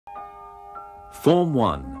Form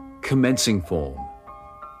 1, Commencing Form.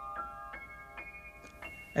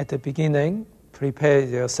 At the beginning, prepare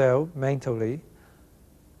yourself mentally,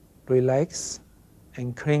 relax,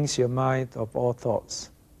 and cleanse your mind of all thoughts.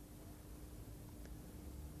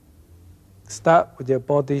 Start with your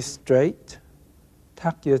body straight,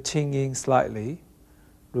 tuck your chin in slightly,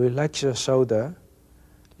 relax your shoulder,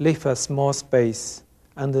 leave a small space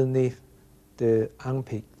underneath the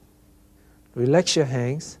armpit. Relax your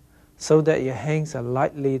hands so that your hands are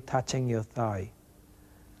lightly touching your thigh.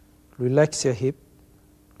 Relax your hip,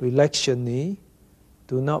 relax your knee.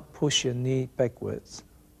 Do not push your knee backwards.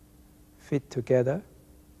 Feet together.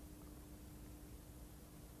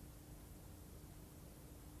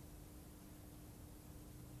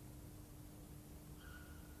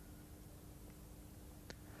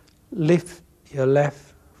 Lift your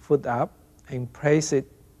left foot up and place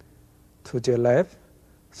it to your left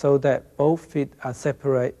so that both feet are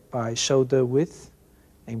separated by shoulder width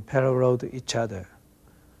and parallel to each other.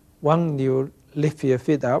 When you lift your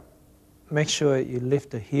feet up, make sure you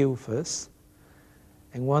lift the heel first.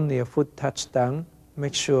 And when your foot touches down,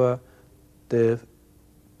 make sure the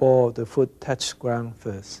ball of the foot touches ground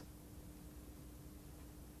first.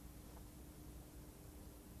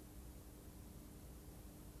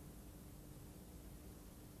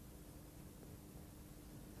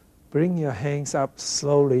 Bring your hands up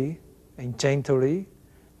slowly and gently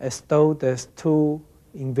as though there's two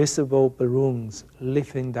invisible balloons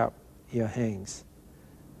lifting up your hands.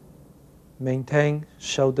 Maintain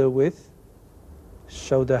shoulder width,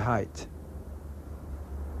 shoulder height.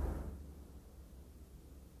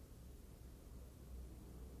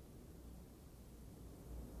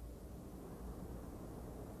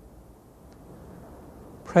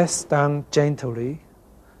 Press down gently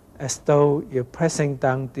as though you're pressing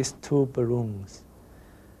down these two balloons.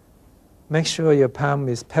 Make sure your palm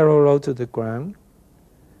is parallel to the ground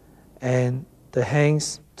and the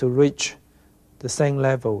hands to reach the same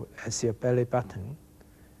level as your belly button.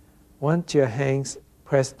 Once your hands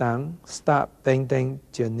press down, start bending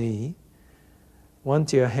your knee.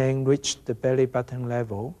 Once your hand reaches the belly button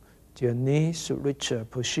level, your knee should reach a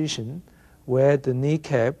position where the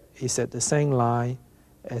kneecap is at the same line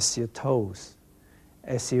as your toes.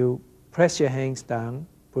 As you press your hands down,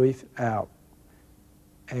 breathe out.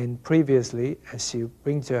 And previously, as you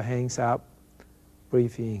bring your hands up,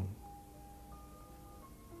 breathe in.